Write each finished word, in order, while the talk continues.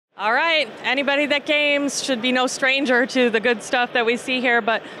All right, anybody that games should be no stranger to the good stuff that we see here,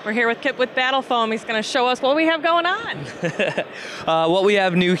 but we're here with Kip with Battlefoam. He's going to show us what we have going on. What we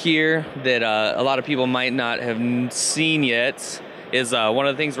have new here that a lot of people might not have seen yet is one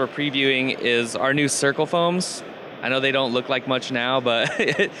of the things we're previewing is our new circle foams. I know they don't look like much now, but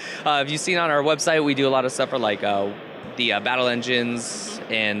if you've seen on our website, we do a lot of stuff for like the battle engines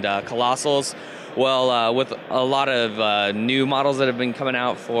and colossals. Well, with a lot of new models that have been coming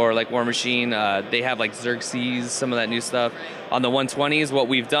out for like War Machine, they have like Xerxes, some of that new stuff. On the 120s, what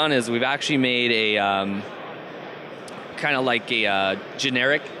we've done is we've actually made a kind of like a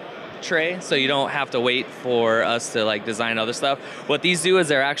generic tray, so you don't have to wait for us to like design other stuff. What these do is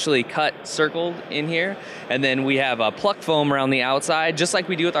they're actually cut, circled in here, and then we have a pluck foam around the outside, just like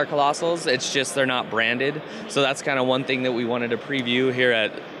we do with our colossals. It's just they're not branded, so that's kind of one thing that we wanted to preview here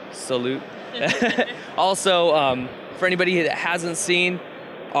at Salute. Also, for anybody that hasn't seen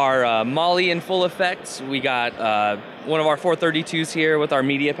our Molly in full effect, we got one of our 432s here with our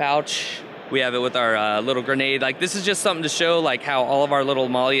media pouch. We have it with our little grenade. Like, this is just something to show like how all of our little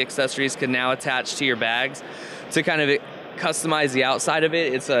Molly accessories can now attach to your bags to kind of customize the outside of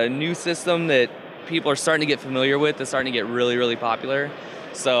it. It's a new system that people are starting to get familiar with. It's starting to get really, really popular.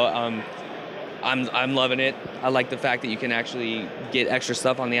 So I'm loving it. I like the fact that you can actually get extra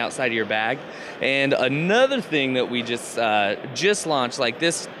stuff on the outside of your bag. And another thing that we just launched, like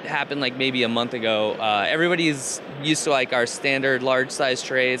this happened like maybe a month ago. Everybody's used to like our standard large size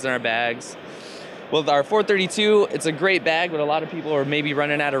trays in our bags. With our 432, it's a great bag, but a lot of people are maybe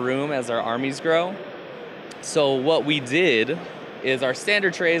running out of room as our armies grow. So what we did is our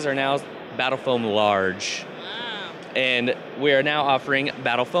standard trays are now Battlefoam large. And we are now offering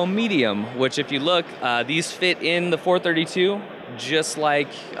Battlefoam medium, which if you look, these fit in the 432 just like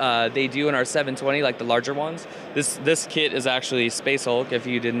they do in our 720, like the larger ones. This kit is actually Space Hulk. If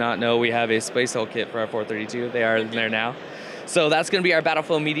you did not know, we have a Space Hulk kit for our 432. They are in there now. So that's going to be our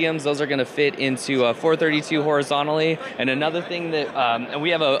Battlefoam mediums. Those are going to fit into a 432 horizontally. And another thing that, and we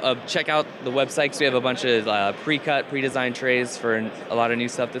have check out the website because we have a bunch of pre-cut, pre-designed trays for a lot of new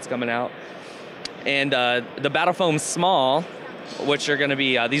stuff that's coming out. And the Battlefoam small, which are going to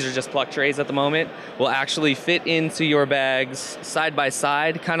be, these are just pluck trays at the moment, will actually fit into your bags side by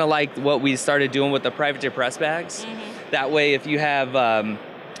side, kind of like what we started doing with the Privateer press bags. Mm-hmm. That way, if you have,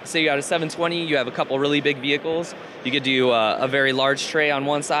 say you got a 720, you have a couple really big vehicles, you could do a very large tray on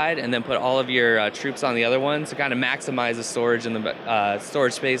one side and then put all of your troops on the other one to kind of maximize the storage in the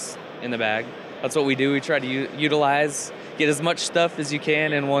storage space in the bag. That's what we do. We try to utilize, get as much stuff as you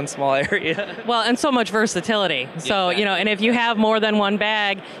can in one small area. Well, and so much versatility. So, exactly. You know, and if you have more than one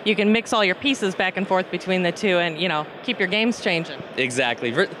bag, you can mix all your pieces back and forth between the two and, you know, keep your games changing.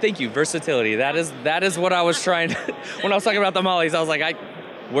 Exactly. Thank you. Versatility. That is what I was trying to, when I was talking about the mollies, I was like,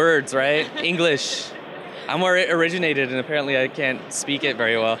 words, right? English. I'm where it originated, and apparently I can't speak it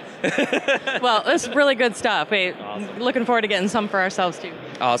very well. Well, this is really good stuff. Hey, awesome. Looking forward to getting some for ourselves, too.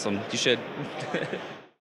 Awesome. You should.